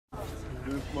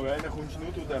Morena, kommst du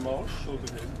nur durch den Marsch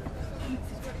oder nicht?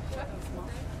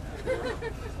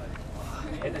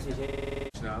 Ja, das ist eh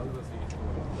schnell, das ist.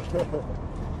 Ist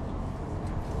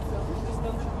das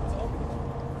dann schon das Abend?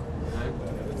 Nein,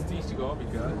 das ist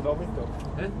Dienstagabend, gell? Nachmittag.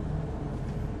 Hä?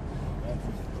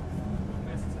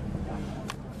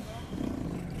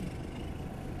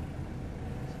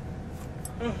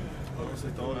 Also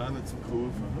da rennen zum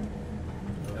Kurven.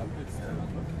 Ja, jetzt.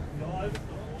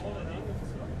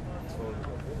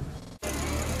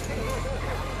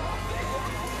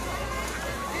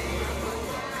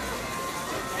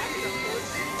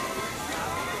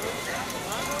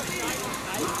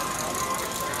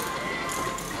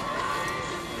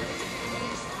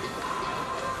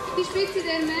 Die Spitze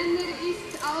der Männer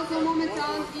ist also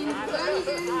momentan in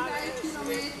Löningen bei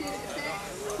Kilometer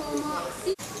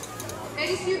 6,7. Er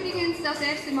ist übrigens das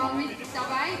erste Mal mit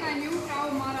dabei beim Jungfrau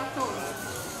marathon.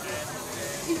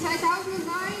 In 2009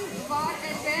 war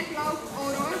er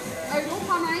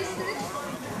Berglauf-Europameister.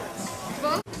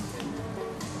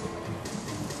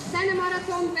 Seine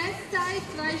Marathon-Bestzeit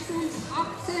 2 Stunden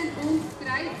 18 und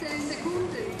 13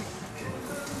 Sekunden.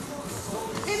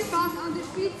 Ebenfalls an der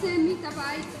Spitze mit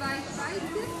dabei 2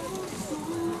 Schweizer.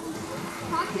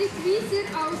 Patrick Wieser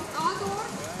aus Adorf.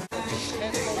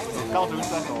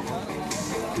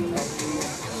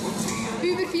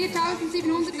 Über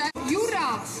 4700 Läufer.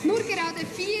 Jura! Nur gerade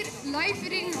 4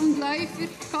 Läuferinnen und Läufer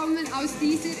kommen aus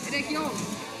dieser Region.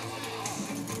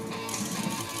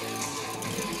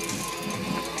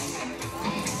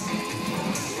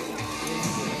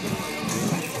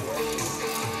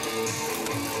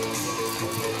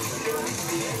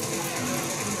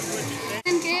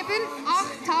 Geben.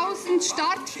 8000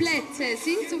 Startplätze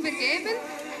sind zu vergeben.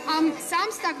 Am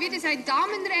Samstag wird es ein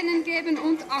Damenrennen geben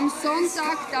und am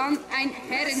Sonntag dann ein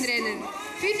Herrenrennen.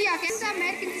 Für die Agenda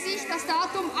merken Sie sich das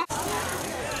Datum ab.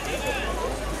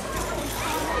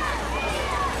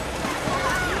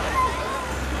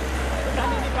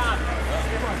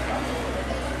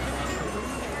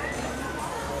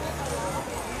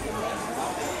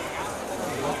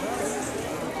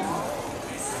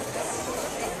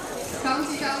 Kann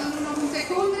sich also nur noch um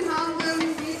Sekunden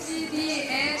handeln, bis wir die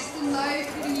ersten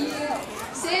Läufer hier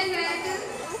sehen werden.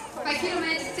 Bei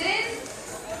Kilometer 10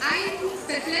 ein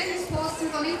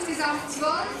Verpflegungsposten von insgesamt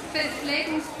 12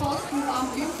 Verpflegungsposten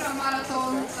am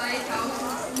Jungfrau-Marathon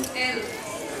 2011.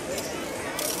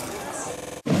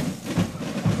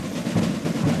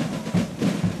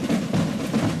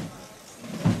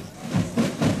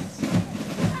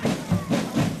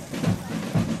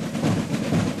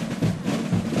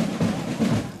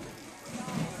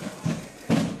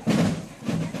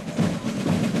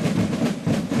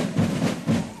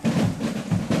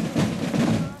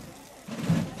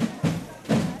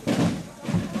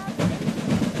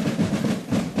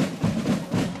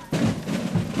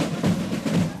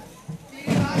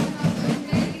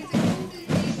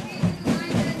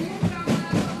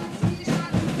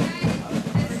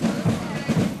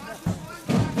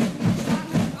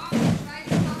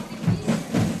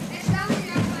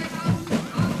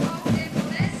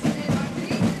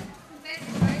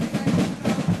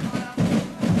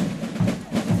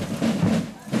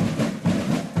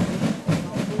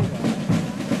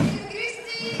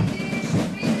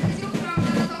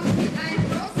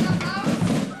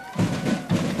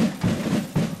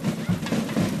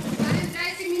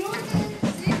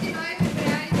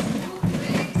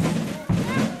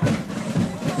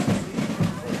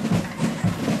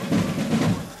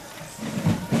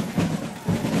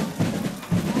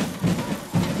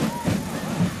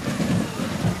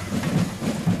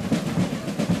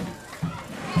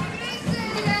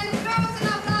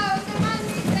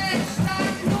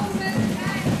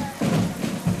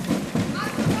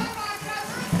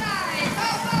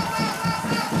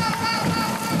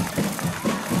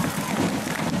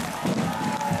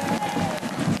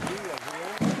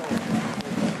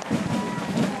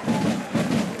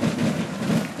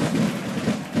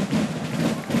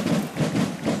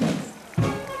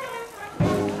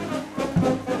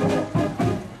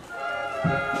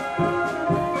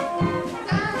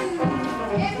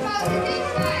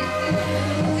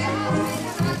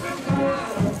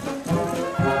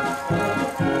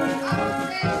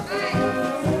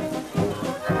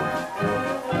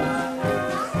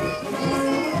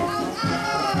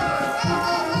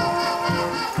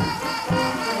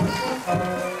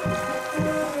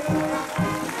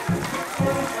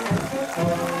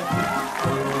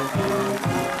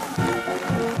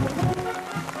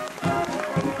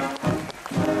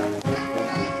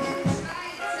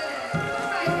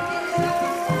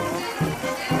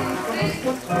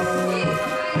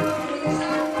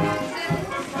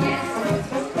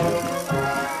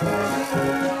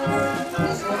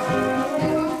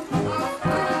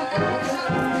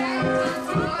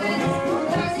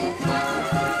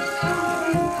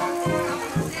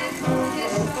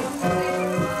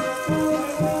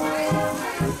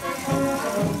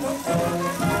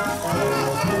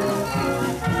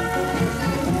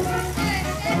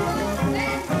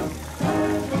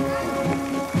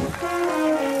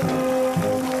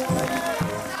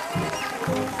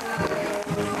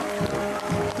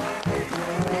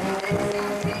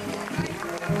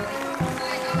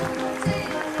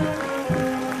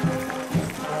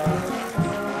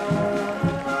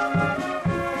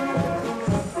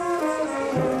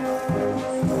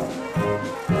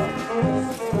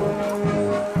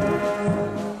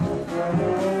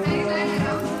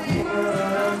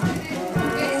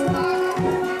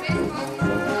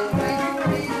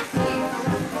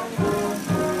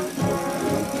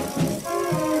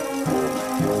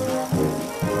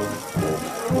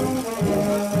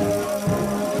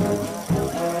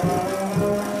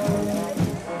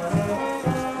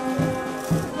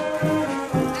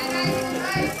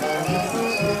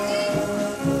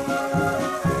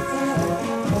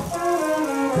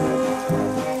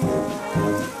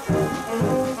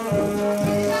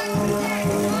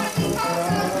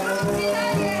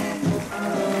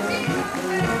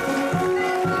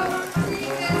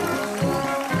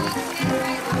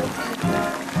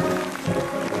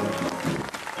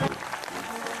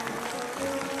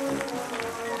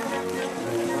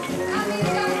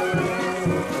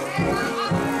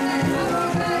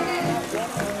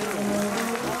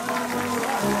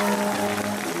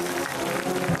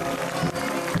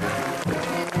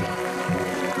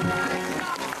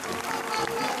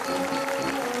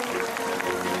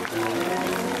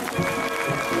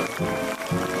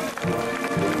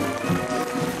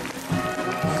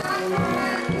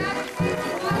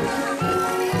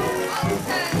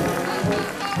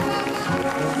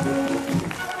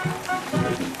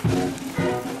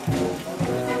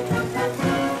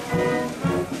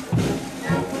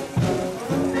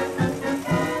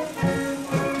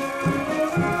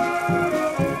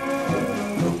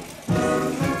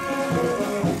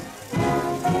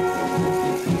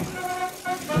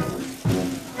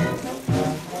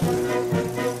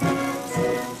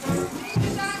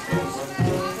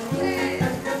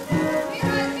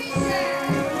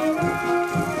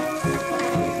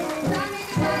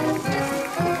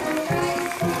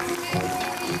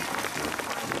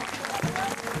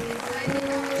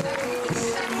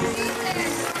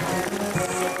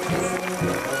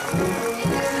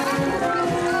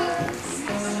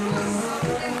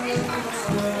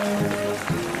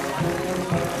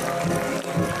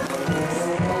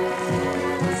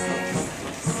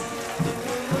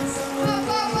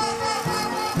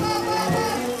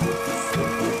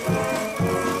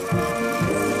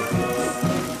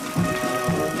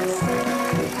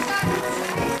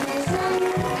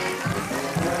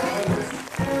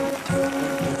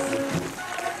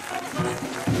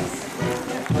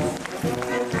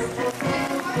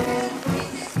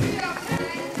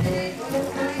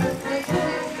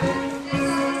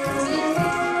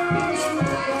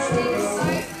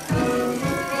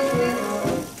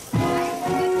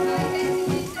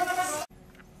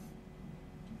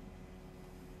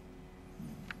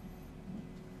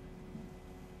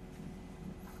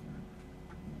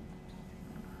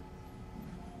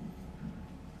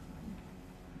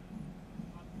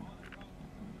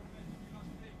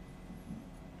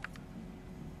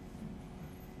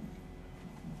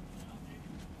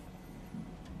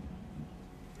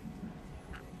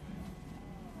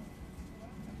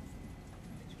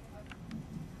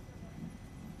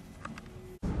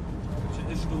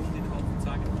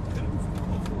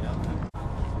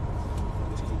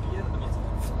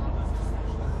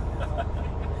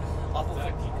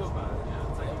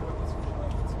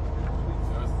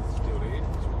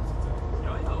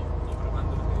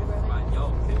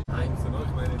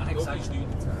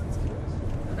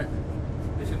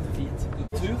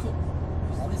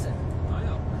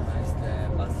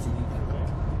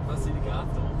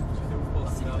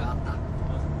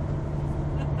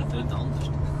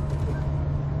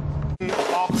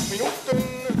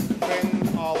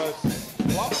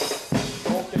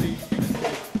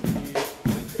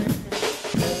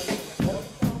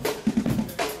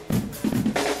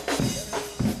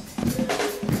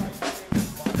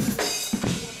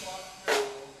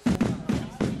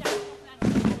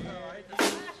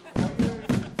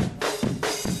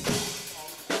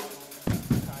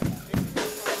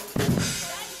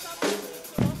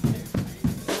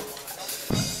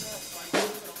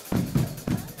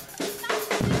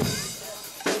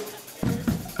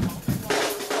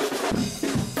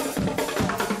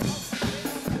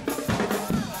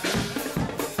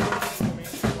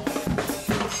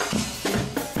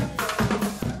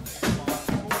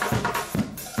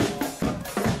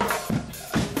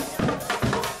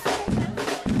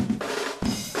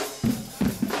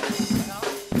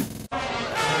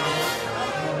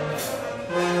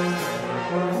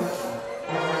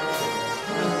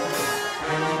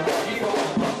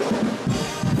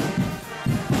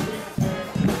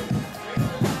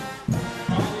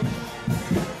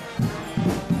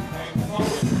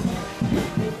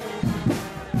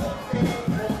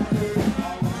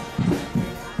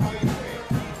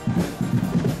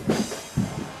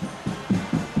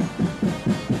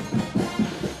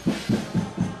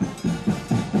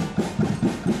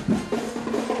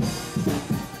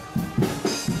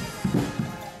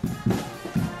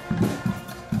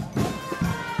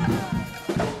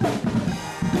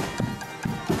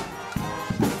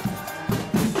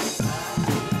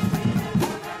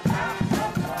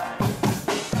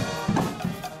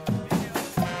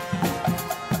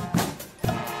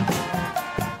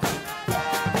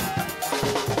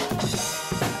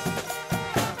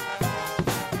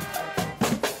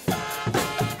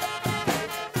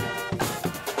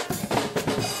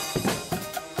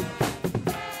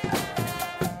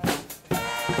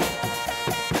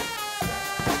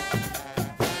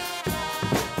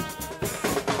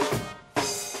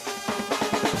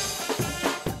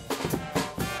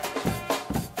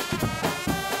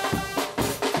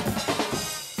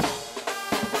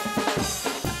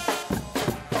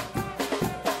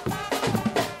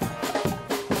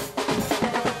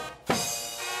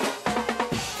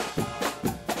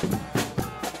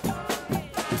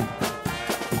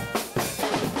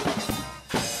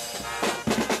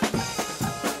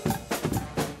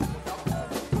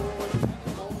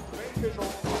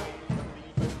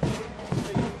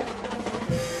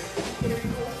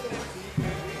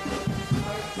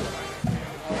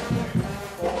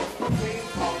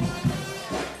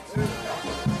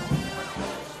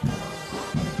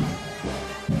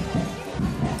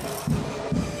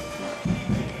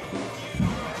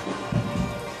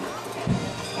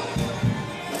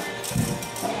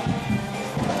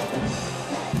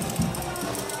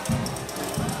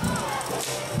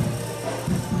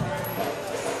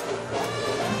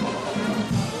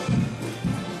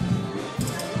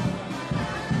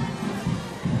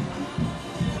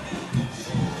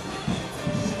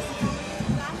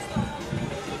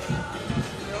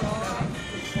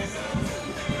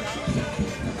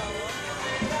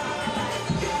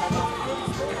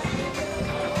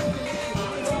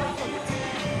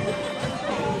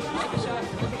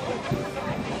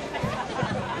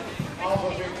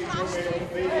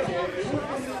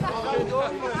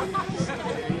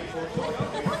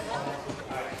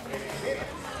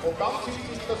 Und dann zieht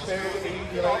sich das Feld in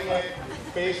die Länge,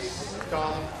 bis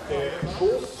dann der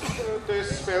Schluss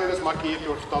des Feldes, markiert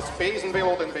durch das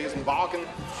Besenvelo, den Besenwagen,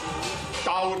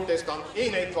 dauert es dann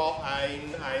in etwa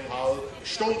 1,5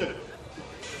 Stunden.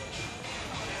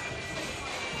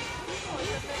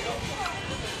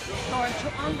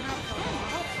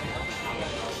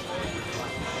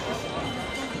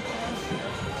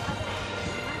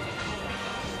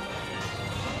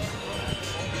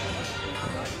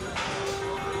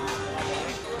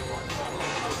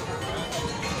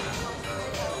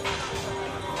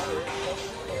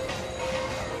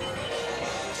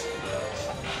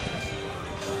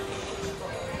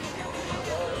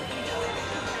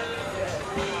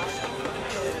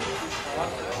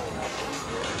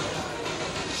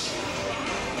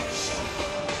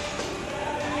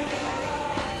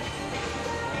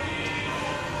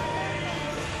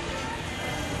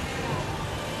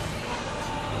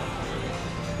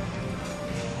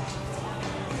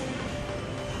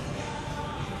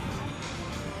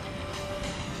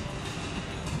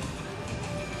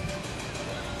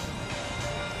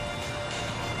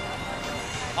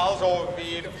 Also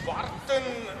wir warten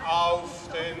auf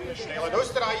den schnellen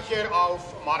Österreicher,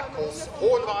 auf Markus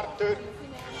Hohenwarter.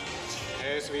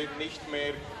 Es wird nicht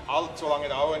mehr allzu lange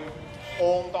dauern.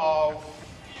 Und auf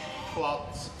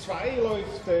Platz 2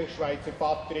 läuft der Schweizer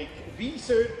Patrick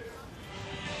Wieser,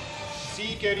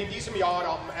 Sieger in diesem Jahr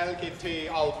am LGT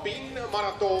Alpin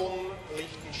Marathon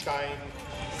Liechtenstein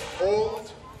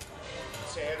und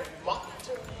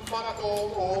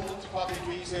Zermatt-Marathon, und Patrick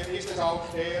Wieser ist es auch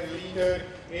der Leader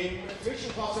im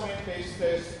Zwischenklassement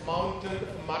des Mountain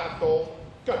Marathon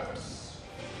Cups.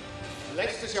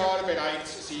 Letztes Jahr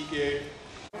bereits Sieger.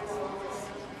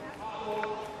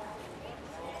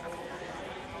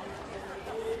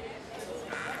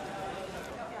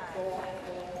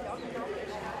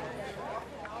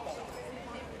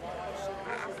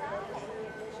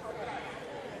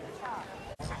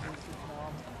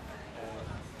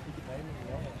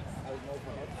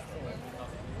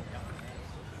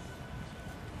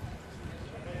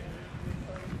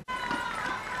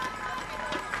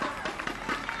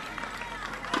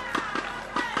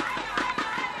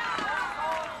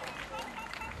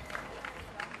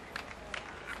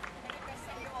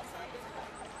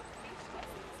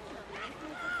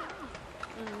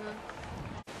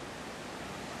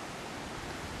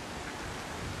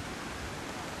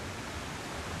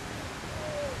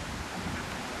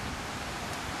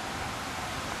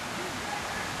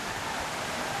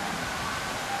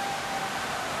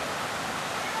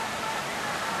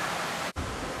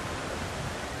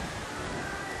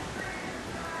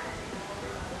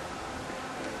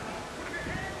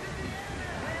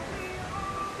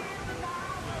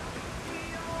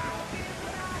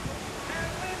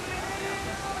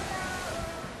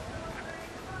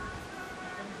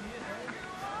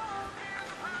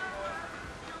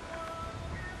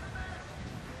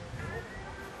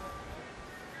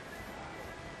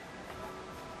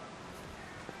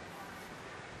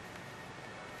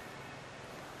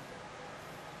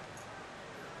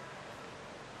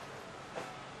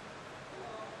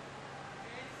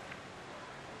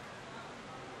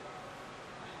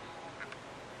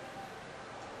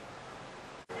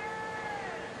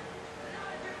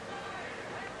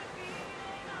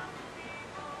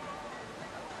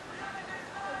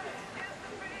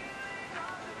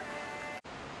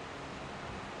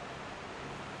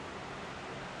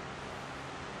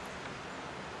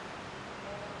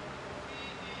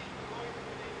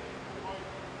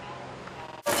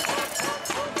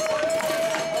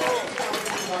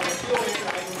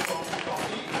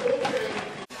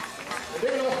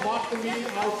 Warten wir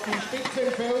auf die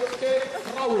Spitzenfeld der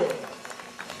Frauen.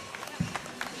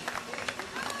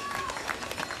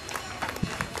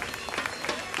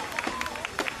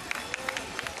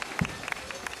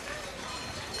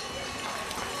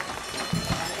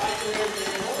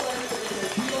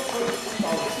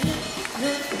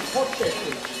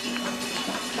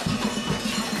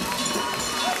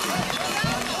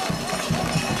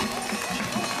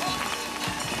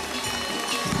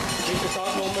 Bitte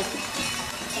Startnummer.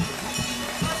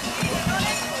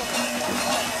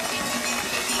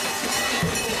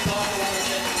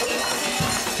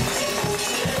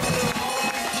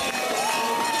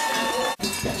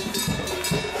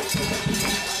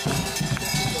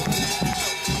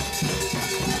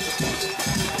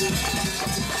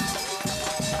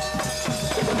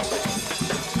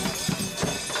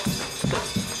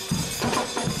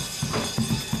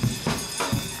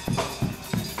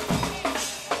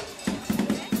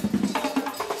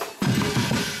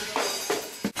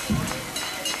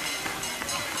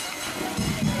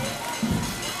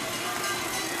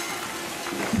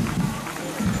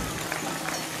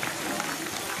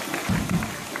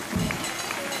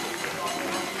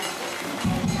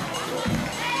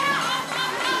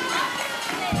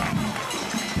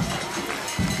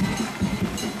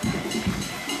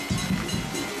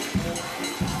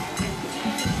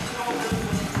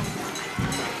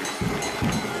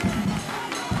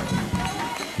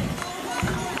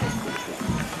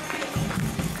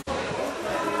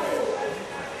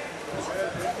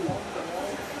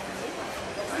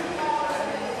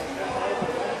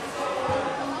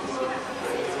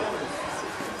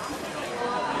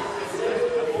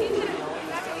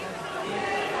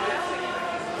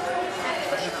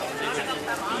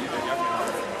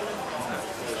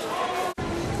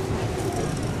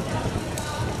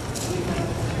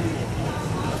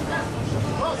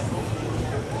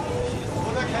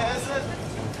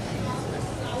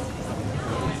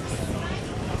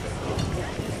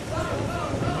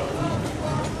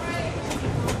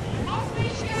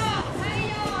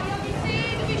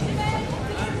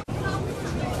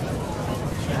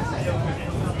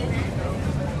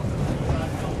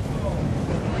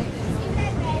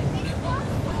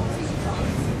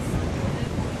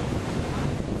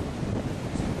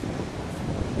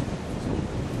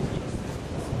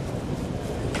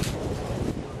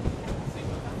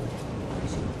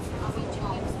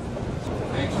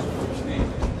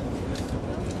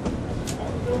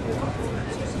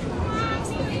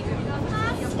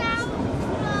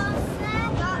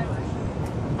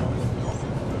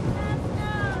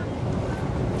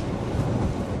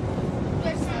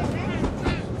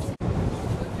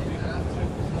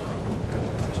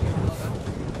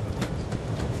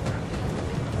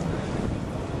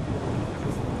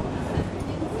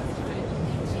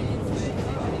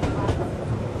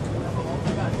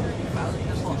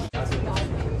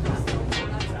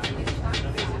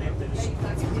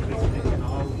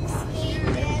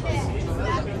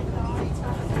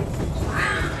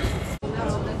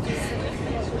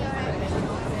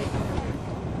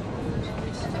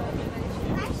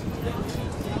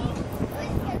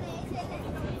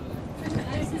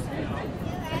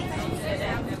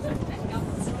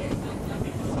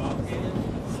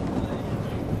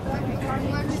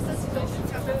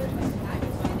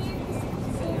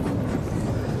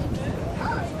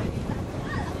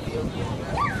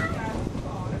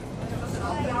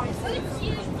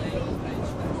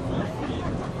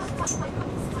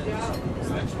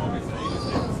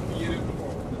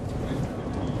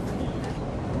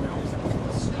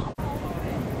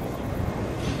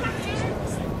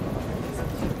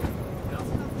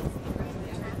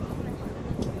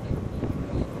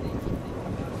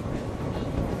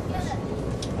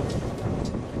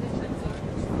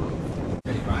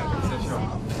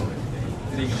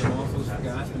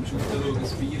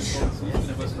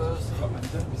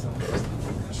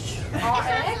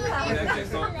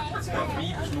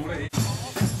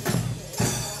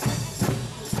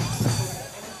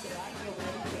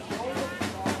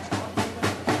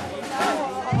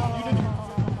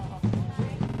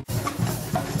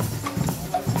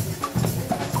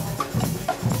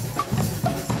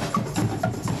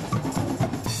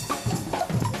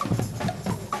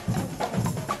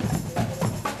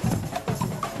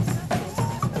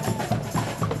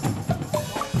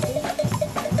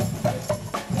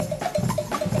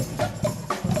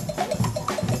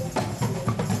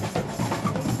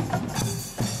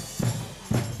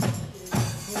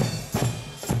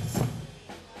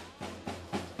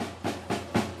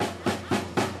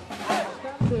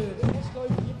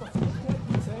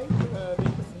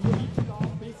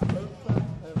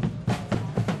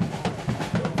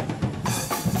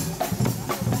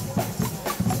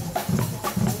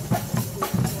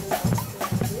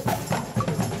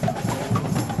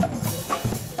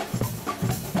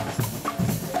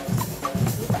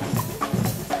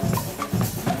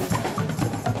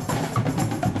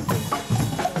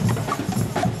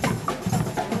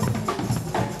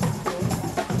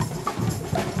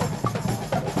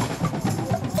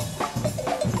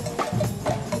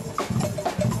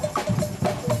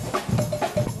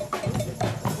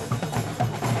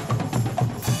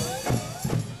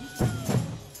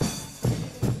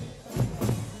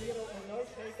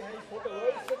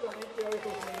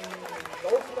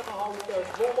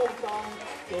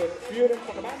 Führung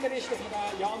von den Männern ist, dass wir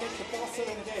den ja nicht verpassen,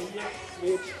 wenn er hier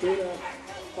wird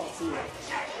passieren.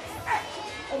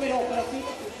 Und wir hoffen natürlich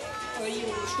auf eure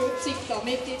Unterstützung,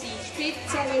 damit ihr die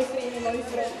Spitzenläuferinnen und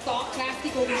Läufer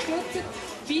tatkräftig unterstützt.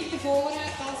 Weiter vorne,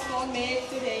 das paar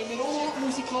Meter, haben wir auch noch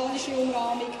musikalische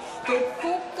Umrahmung. Dort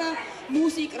gucken,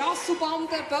 Musik,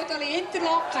 Rasselbanden, Bödeli,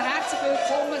 Interlaken, herzlich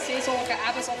willkommen. Sie sorgen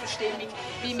ebenso für Stimmung,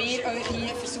 wie wir euch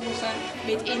hier versuchen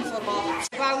mit Informationen.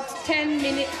 About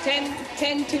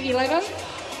 10 to 11.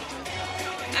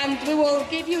 And we will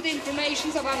give you the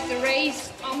information about the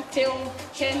race until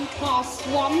 10 past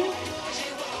 1.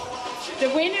 The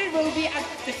winner will be at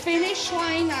the finish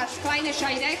line at Kleine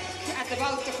Scheidegg at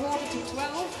about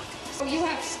 11:45. So you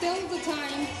have still the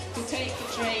time to take the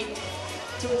train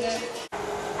to the...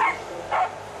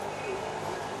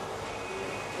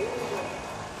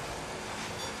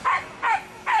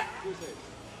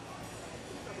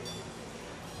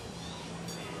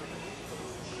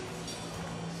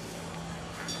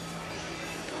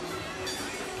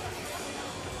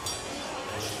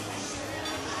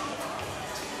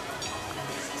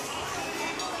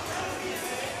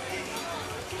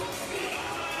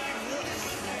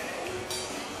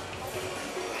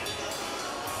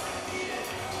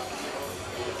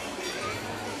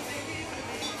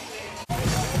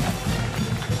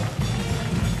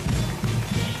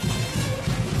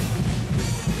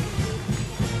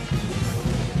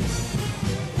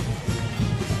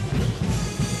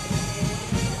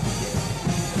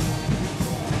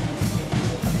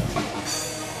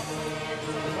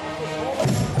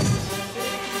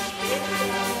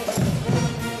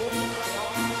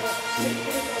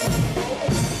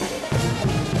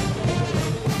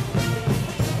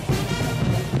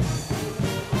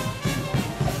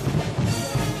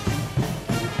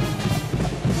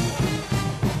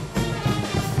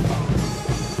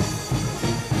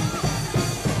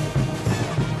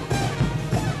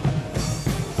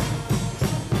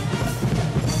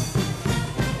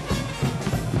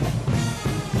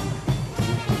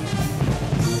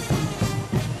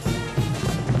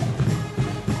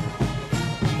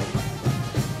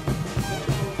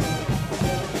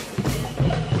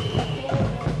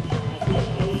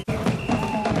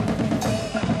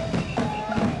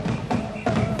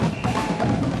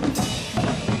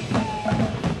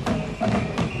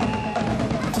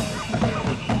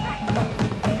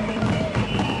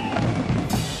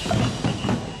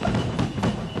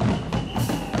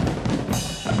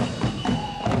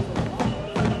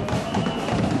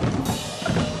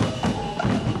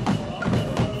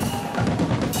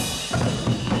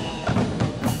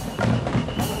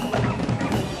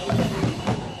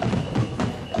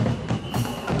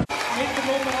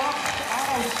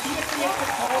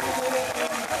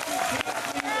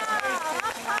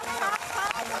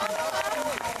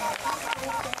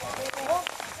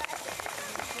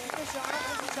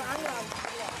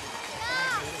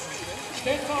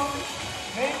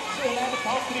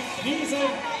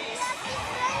 Wiese.